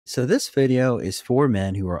So this video is for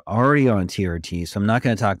men who are already on TRT, so I'm not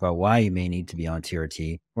going to talk about why you may need to be on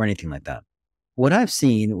TRT or anything like that. What I've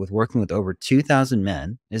seen with working with over 2,000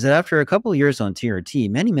 men is that after a couple of years on TRT,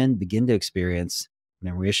 many men begin to experience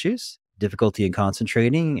memory issues, difficulty in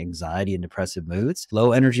concentrating, anxiety and depressive moods,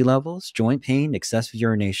 low energy levels, joint pain, excessive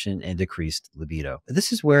urination, and decreased libido.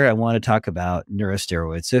 This is where I want to talk about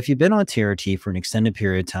neurosteroids. So if you've been on TRT for an extended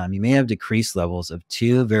period of time, you may have decreased levels of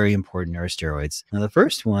two very important neurosteroids. Now, the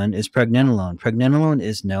first one is pregnenolone. Pregnenolone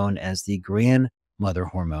is known as the grandmother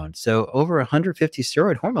hormone. So over 150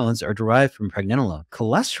 steroid hormones are derived from pregnenolone.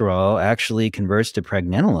 Cholesterol actually converts to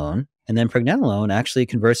pregnenolone, and then pregnenolone actually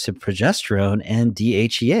converts to progesterone and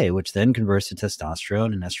DHEA, which then converts to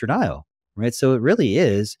testosterone and estradiol, right? So it really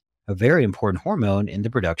is a very important hormone in the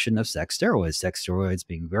production of sex steroids. Sex steroids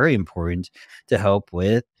being very important to help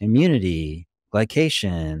with immunity,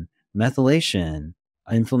 glycation, methylation,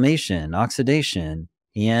 inflammation, oxidation,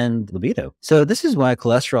 and libido. So this is why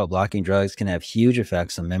cholesterol blocking drugs can have huge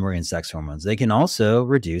effects on memory and sex hormones. They can also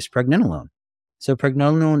reduce pregnenolone. So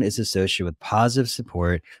pregnenolone is associated with positive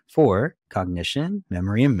support for cognition,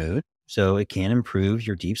 memory, and mood. So it can improve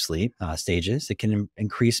your deep sleep stages. It can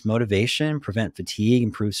increase motivation, prevent fatigue,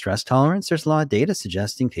 improve stress tolerance. There's a lot of data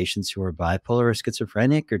suggesting patients who are bipolar or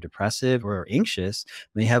schizophrenic or depressive or anxious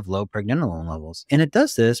may have low pregnenolone levels. And it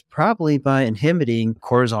does this probably by inhibiting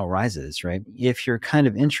cortisol rises, right? If you're kind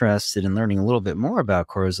of interested in learning a little bit more about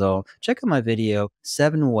cortisol, check out my video,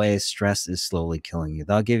 7 Ways Stress is Slowly Killing You.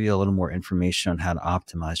 That'll give you a little more information on how to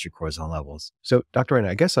optimize your cortisol levels. So Dr. Ryan,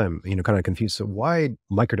 I guess I'm kind of confused. So why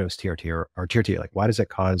microdose TRT or TRT? Like, why does it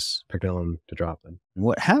cause pregnenolone to drop then?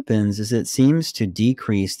 What happens is it seems to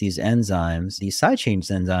decrease these enzymes, these side chain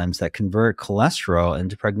enzymes that convert cholesterol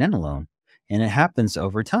into pregnenolone. And it happens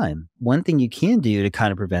over time. One thing you can do to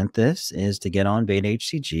kind of prevent this is to get on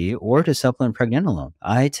beta-HCG or to supplement pregnenolone.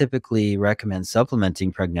 I typically recommend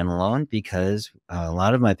supplementing pregnenolone because a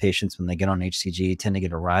lot of my patients, when they get on HCG, tend to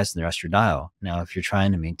get a rise in their estradiol. Now, if you're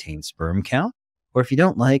trying to maintain sperm count, or if you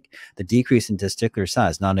don't like the decrease in testicular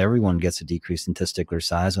size, not everyone gets a decrease in testicular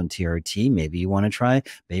size on TRT. Maybe you want to try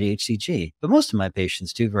beta-HCG. But most of my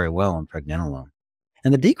patients do very well on pregnenolone.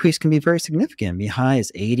 And the decrease can be very significant, be high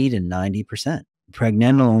as 80 to 90%.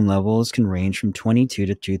 Pregnenolone levels can range from 22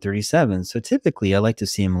 to 237. So typically I like to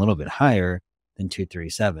see them a little bit higher than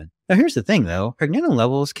 237. Now here's the thing though, pregnenolone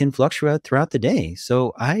levels can fluctuate throughout the day.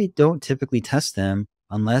 So I don't typically test them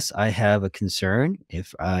unless I have a concern.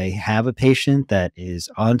 If I have a patient that is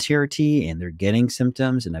on TRT and they're getting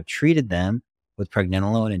symptoms and I've treated them with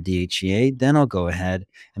pregnenolone and DHEA, then I'll go ahead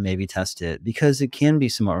and maybe test it because it can be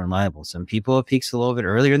somewhat reliable. Some people have peaks a little bit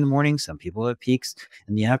earlier in the morning. Some people have peaks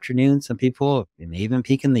in the afternoon. Some people may even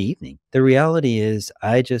peak in the evening. The reality is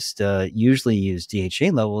I just usually use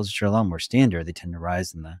DHEA levels, which are a lot more standard. They tend to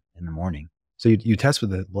rise in the morning. So you test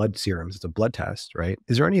with the blood serums. It's a blood test, right?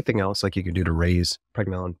 Is there anything else like you can do to raise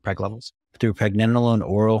pregnenolone preg levels? Through pregnenolone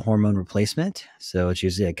oral hormone replacement. So it's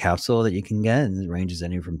usually a capsule that you can get, and it ranges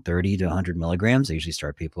anywhere from 30 to 100 milligrams. I usually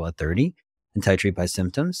start people at 30 and titrate by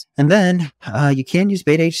symptoms. And then you can use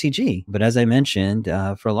beta-HCG. But as I mentioned,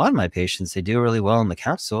 for a lot of my patients, they do really well in the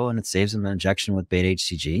capsule, and it saves them an injection with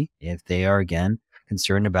beta-HCG. If they are, again,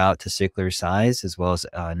 concerned about testicular size as well as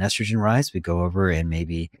an estrogen rise, we go over and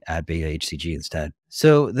maybe add beta-HCG instead.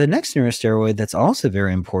 So the next neurosteroid that's also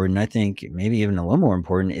very important, I think maybe even a little more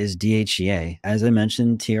important, is DHEA. As I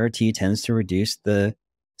mentioned, TRT tends to reduce the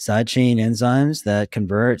side chain enzymes that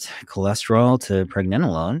convert cholesterol to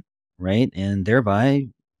pregnenolone, right? And thereby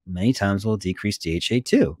many times will decrease DHEA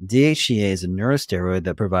too. DHEA is a neurosteroid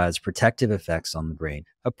that provides protective effects on the brain.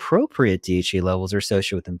 Appropriate DHEA levels are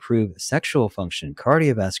associated with improved sexual function,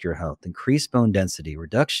 cardiovascular health, increased bone density,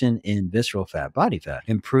 reduction in visceral fat, body fat,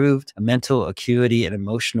 improved mental acuity and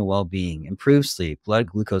emotional well-being, improved sleep, blood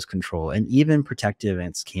glucose control, and even protective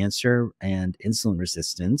against cancer and insulin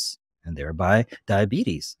resistance, and thereby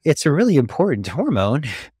diabetes. It's a really important hormone,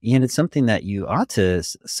 and it's something that you ought to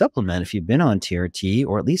supplement if you've been on TRT,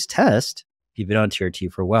 or at least test if you've been on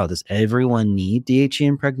TRT for a while. Does everyone need DHEA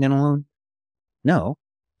and pregnenolone? No.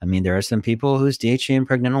 I mean, there are some people whose DHEA and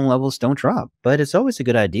pregnenolone levels don't drop, but it's always a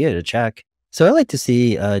good idea to check. So I like to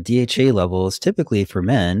see DHEA levels typically for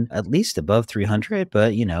men at least above 300,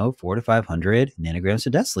 but 400 to 500 nanograms per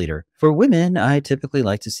deciliter. For women, I typically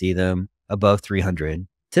like to see them above 300.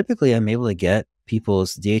 Typically, I'm able to get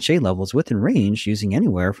people's DHEA levels within range using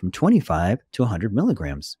anywhere from 25 to 100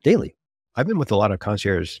 milligrams daily. I've been with a lot of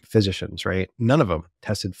concierge physicians, right? None of them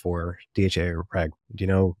tested for DHEA or preg. Do you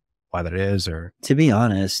know why that is? Or to be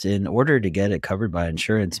honest, in order to get it covered by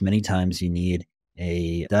insurance, many times you need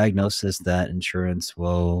a diagnosis that insurance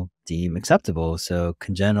will deem acceptable. So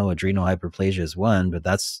congenital adrenal hyperplasia is one, but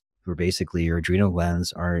that's where basically your adrenal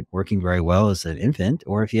glands aren't working very well as an infant.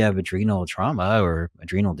 Or if you have adrenal trauma or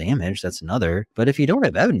adrenal damage, that's another. But if you don't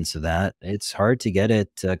have evidence of that, it's hard to get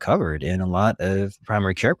it covered. And a lot of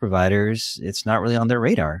primary care providers, it's not really on their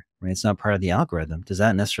radar. Right? It's not part of the algorithm. Does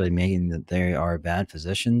that necessarily mean that they are bad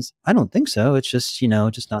physicians? I don't think so. It's just,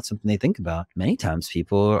 just not something they think about. Many times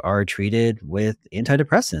people are treated with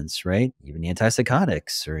antidepressants, right? Even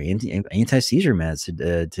antipsychotics or anti-seizure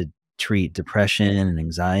meds to treat depression and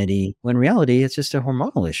anxiety, when in reality, it's just a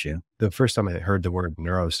hormonal issue. The first time I heard the word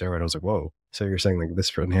neurosteroid, I was like, whoa. So you're saying like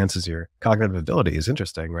this enhances your cognitive ability is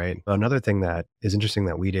interesting, right? But another thing that is interesting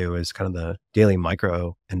that we do is kind of the daily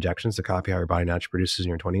micro injections to copy how your body naturally produces in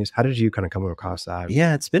your 20s. How did you kind of come across that?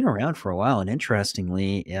 Yeah, it's been around for a while. And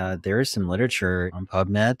interestingly, there is some literature on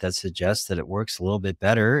PubMed that suggests that it works a little bit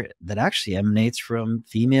better, that actually emanates from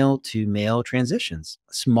female to male transitions.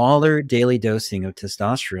 Smaller daily dosing of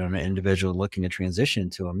testosterone in an individual looking to transition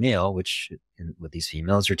to a male, which with these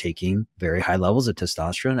females are taking very high levels of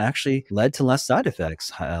testosterone, actually led to less side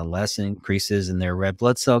effects, less increases in their red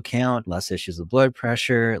blood cell count, less issues with blood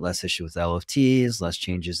pressure, less issues with LFTs, less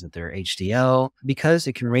changes in their HDL. Because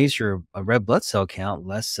it can raise your red blood cell count,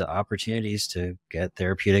 less opportunities to get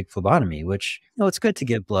therapeutic phlebotomy, which, it's good to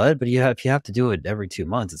get blood, but if you have to do it every 2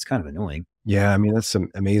 months, it's kind of annoying. Yeah, I mean, that's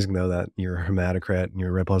amazing though that your hematocrit and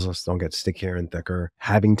your red blood cells don't get stickier and thicker.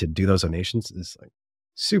 Having to do those donations is like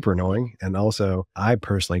super annoying. And also, I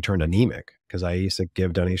personally turned anemic because I used to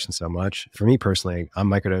give donations so much. For me personally, I'm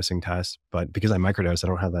microdosing tests, but because I microdose, I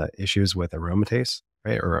don't have the issues with aromatase,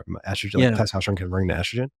 right? Or estrogen, like testosterone converting to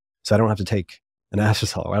estrogen. So I don't have to take an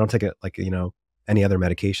estradiol. I don't take it like, any other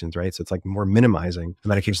medications, right? So it's like more minimizing the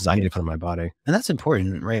medications I need to put in my body. And that's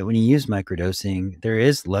important, right? When you use microdosing, there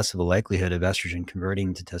is less of a likelihood of estrogen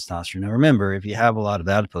converting to testosterone. Now, remember, if you have a lot of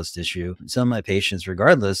adipose tissue, some of my patients,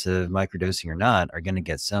 regardless of microdosing or not, are going to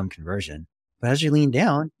get some conversion. But as you lean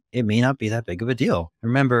down, it may not be that big of a deal.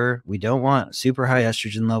 Remember, we don't want super high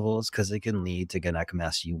estrogen levels because it can lead to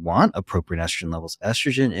gynecomastia. You want appropriate estrogen levels.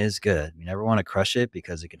 Estrogen is good. You never want to crush it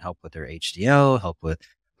because it can help with their HDL, help with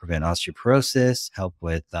prevent osteoporosis, help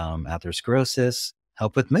with atherosclerosis,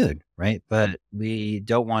 help with mood, right? But we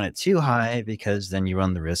don't want it too high because then you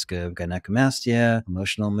run the risk of gynecomastia,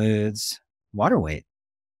 emotional moods, water weight.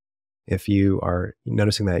 If you are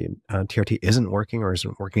noticing that TRT isn't working or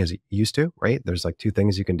isn't working as it used to, right? There's like two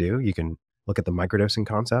things you can do. You can look at the microdosing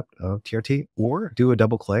concept of TRT or do a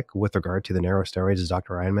double click with regard to the neurosteroids, as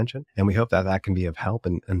Dr. Ryan mentioned. And we hope that that can be of help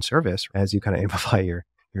and service as you kind of amplify your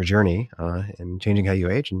journey in changing how you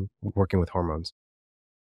age and working with hormones.